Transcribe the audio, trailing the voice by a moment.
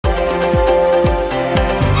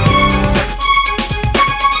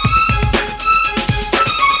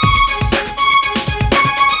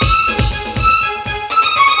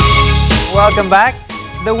Welcome back.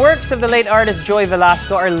 The works of the late artist Joey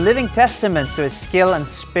Velasco are living testaments to his skill and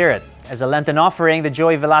spirit. As a Lenten offering, the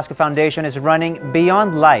Joey Velasco Foundation is running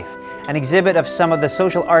Beyond Life, an exhibit of some of the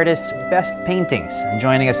social artist's best paintings. And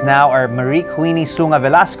joining us now are Marie Queenie Sunga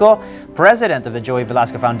Velasco, President of the Joey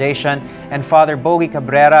Velasco Foundation, and Father Bogie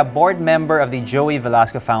Cabrera, Board Member of the Joey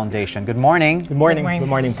Velasco Foundation. Good morning. Good morning. Good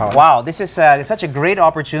morning, Paul. Wow, this is such a great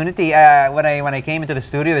opportunity. When I came into the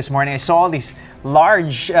studio this morning, I saw all these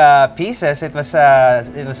large pieces. It was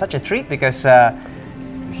such a treat because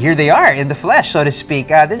here they are in the flesh, so to speak.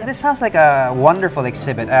 This sounds like a wonderful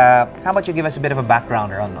exhibit. How about you give us a bit of a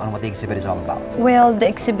background on what the exhibit is all about? Well, the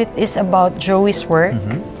exhibit is about Joey's work.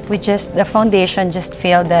 The foundation just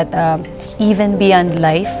feel that even beyond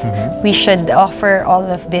life, we should offer all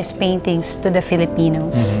of these paintings to the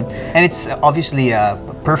Filipinos. And it's obviously a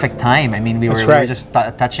perfect time. I mean, we were just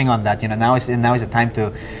touching on that. You know, now is the time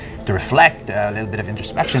to reflect, a little bit of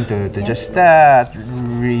introspection, to just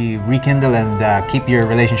rekindle and keep your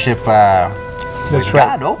relationship with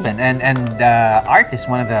God open. And art is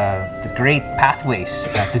one of the great pathways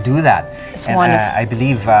to do that. It's and wonderful. I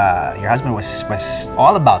believe your husband was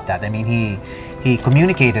all about that. I mean, he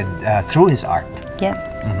communicated through his art. Yeah.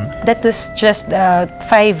 That was just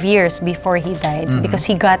 5 years before he died because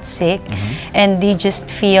he got sick, and he just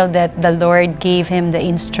feel that the Lord gave him the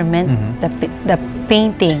instrument, the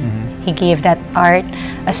painting. He gave that art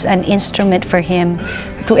as an instrument for him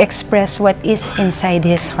to express what is inside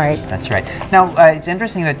his heart. That's right. Now, it's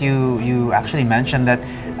interesting that you actually mentioned that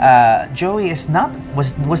Joey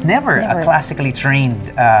was never a classically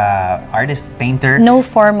trained artist, painter. No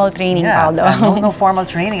formal training, Paolo. No formal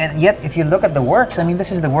training, and yet if you look at the works, I mean,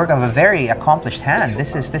 this is the work of a very accomplished hand.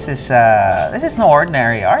 This is no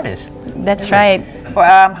ordinary artist. That's right.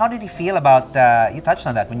 Well, how did he feel about? You touched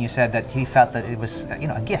on that when you said that he felt that it was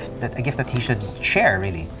a gift that he should share,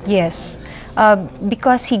 really. Yes.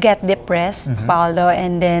 Because he got depressed, Paolo,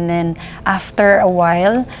 and then after a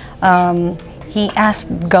while, he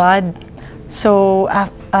asked God. So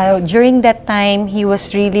during that time, he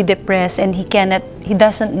was really depressed, and he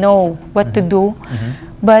doesn't know what to do.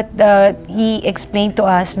 But he explained to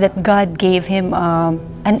us that God gave him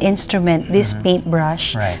an instrument, this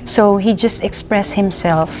paintbrush. Right. So he just expressed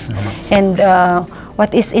himself, and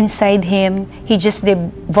what is inside him, he just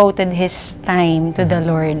devoted his time to the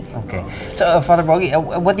Lord. Okay. So, Father Bogie,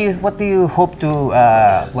 what do you hope to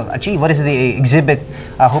achieve? What is the exhibit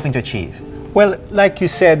hoping to achieve? Well, like you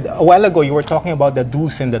said a while ago, you were talking about the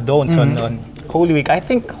do's and the don'ts on Holy Week. I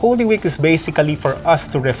think Holy Week is basically for us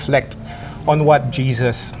to reflect on what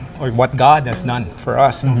Jesus or what God has done for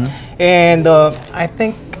us. And I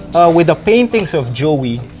think with the paintings of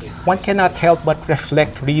Joey, one cannot help but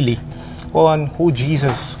reflect really on who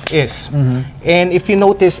Jesus is. And if you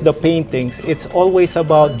notice the paintings, it's always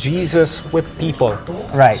about Jesus with people,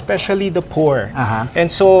 especially the poor.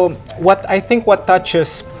 And so what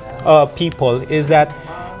touches people is that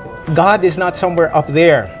God is not somewhere up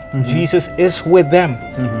there. Jesus is with them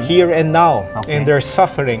here and now in their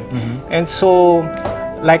suffering. And so,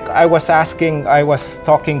 like I was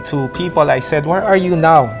talking to people, I said, where are you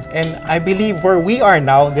now? And I believe where we are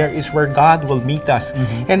now, there is where God will meet us.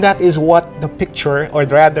 And that is what the picture, or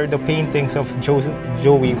rather the paintings of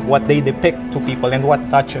Joey, what they depict to people and what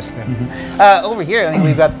touches them. Over here, I mean,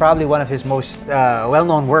 we've got probably one of his most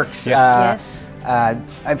well-known works. Yes.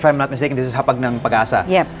 If I'm not mistaken, this is Hapag ng Pag-asa.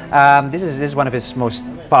 Yep. This is one of his most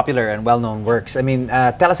popular and well-known works. I mean,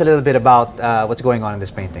 tell us a little bit about what's going on in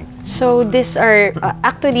this painting. So these are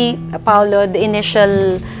actually, Paolo, the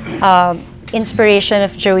initial inspiration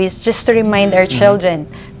of Joey is just to remind our children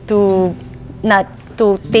to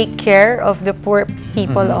take care of the poor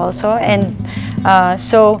people also. And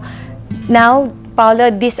so now, Paolo,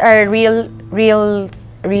 these are real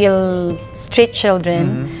street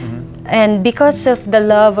children. And because of the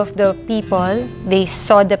love of the people, they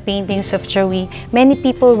saw the paintings of Joey. Many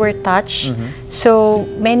people were touched. So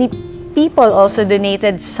many people also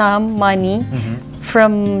donated some money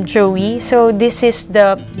from Joey. So this is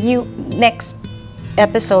the next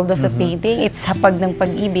episode of the painting. It's Hapag ng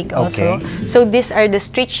Pag-ibig also. So these are the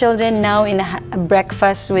street children now in a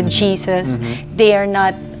breakfast with Jesus. They're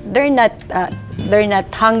not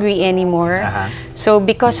hungry anymore. So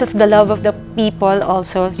because of the love of the people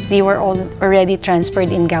also, they were all already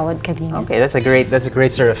transferred in Gawad Kalinga. Okay, that's a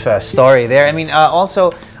great sort of story there. I mean,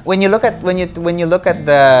 also when you look at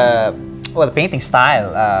the painting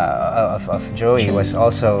style of Joey was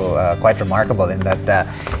also quite remarkable in that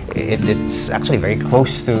it's actually very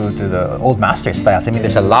close to the old master styles. I mean,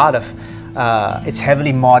 there's a lot of it's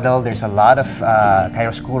heavily modeled. There's a lot of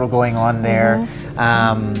chiaroscuro going on there,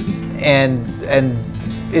 and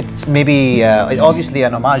it's maybe obviously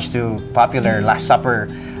an homage to popular Last Supper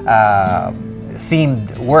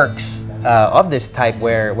themed works of this type,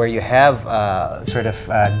 where you have sort of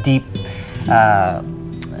deep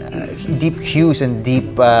hues and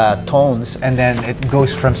deep tones, and then it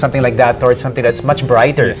goes from something like that towards something that's much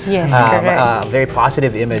brighter. Yes, correct. Very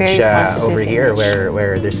positive image Very positive over here, image.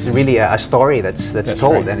 where there's really a story that's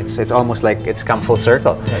told, right. and it's almost like it's come full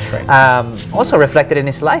circle. That's right. Also reflected in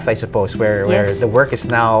his life, I suppose, where Yes. the work is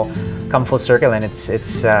now come full circle, and it's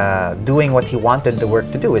doing what he wanted the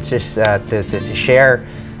work to do. It's just to share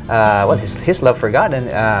his love for God, and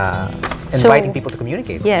inviting people to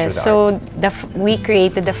communicate. Yes, through the art. so we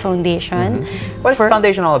created the foundation. What is the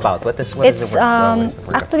foundation all about? What is the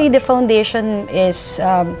work? Actually, the foundation is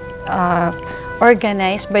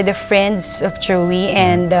organized by the friends of Joey,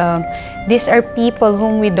 and these are people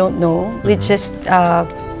whom we don't know. We just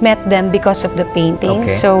met them because of the painting.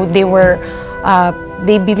 Okay. So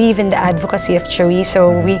they believe in the advocacy of Joey,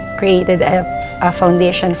 so we created a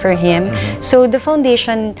foundation for him. So the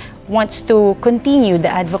foundation wants to continue the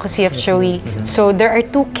advocacy of Joey. So there are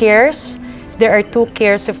two cares. There are two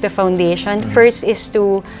cares of the foundation. First is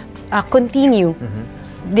to continue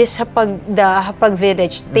this the Hapag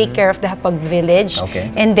village, take care of the Hapag village. Okay.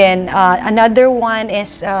 And then another one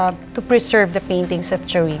is to preserve the paintings of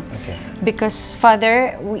Joey. Okay. Because,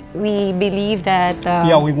 Father, we believe that...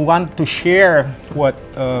 we want to share what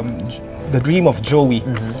the dream of Joey,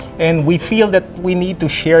 and we feel that we need to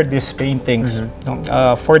share these paintings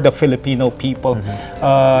for the Filipino people.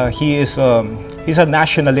 He's a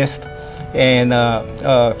nationalist and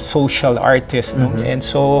a social artist, and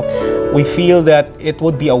so we feel that it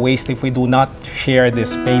would be a waste if we do not share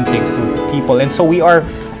these paintings to people. And so we are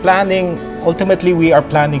planning. Ultimately, we are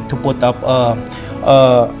planning to put up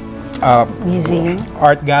museum.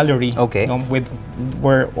 art gallery, Okay. with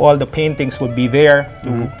where all the paintings would be there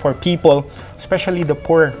for people, especially the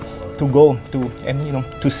poor, to go to and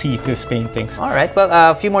to see these paintings. All right. Well,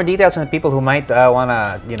 a few more details on the people who might want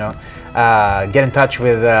to get in touch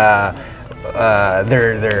with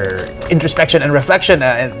their introspection and reflection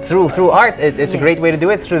and through art. It's a great way to do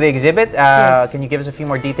it, through the exhibit. Yes. Can you give us a few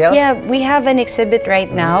more details? Yeah, we have an exhibit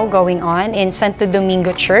right now going on in Santo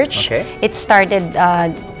Domingo Church. Okay. It started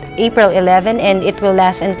April 11 and it will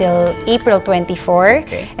last until April 24.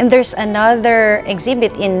 Okay. And there's another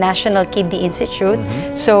exhibit in National Kidney Institute.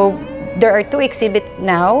 So there are two exhibits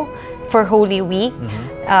now for Holy Week.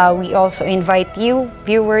 We also invite you,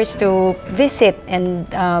 viewers, to visit and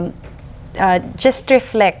just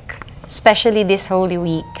reflect, especially this Holy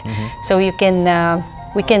Week. So you can,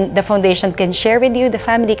 the foundation can share with you, the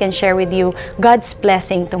family can share with you God's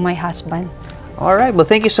blessing to my husband. All right. Well,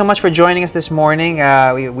 thank you so much for joining us this morning.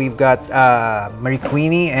 We've got Marie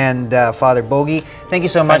Queenie and Father Bogey. Thank you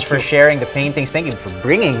so much for sharing the paintings. Thank you for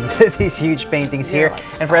bringing these huge paintings here.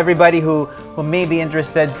 And for everybody who may be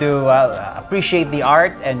interested to appreciate the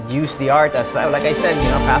art and use the art as, like I said,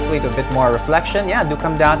 pathway to a bit more reflection. Yeah, do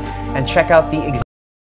come down and check out the exhibit.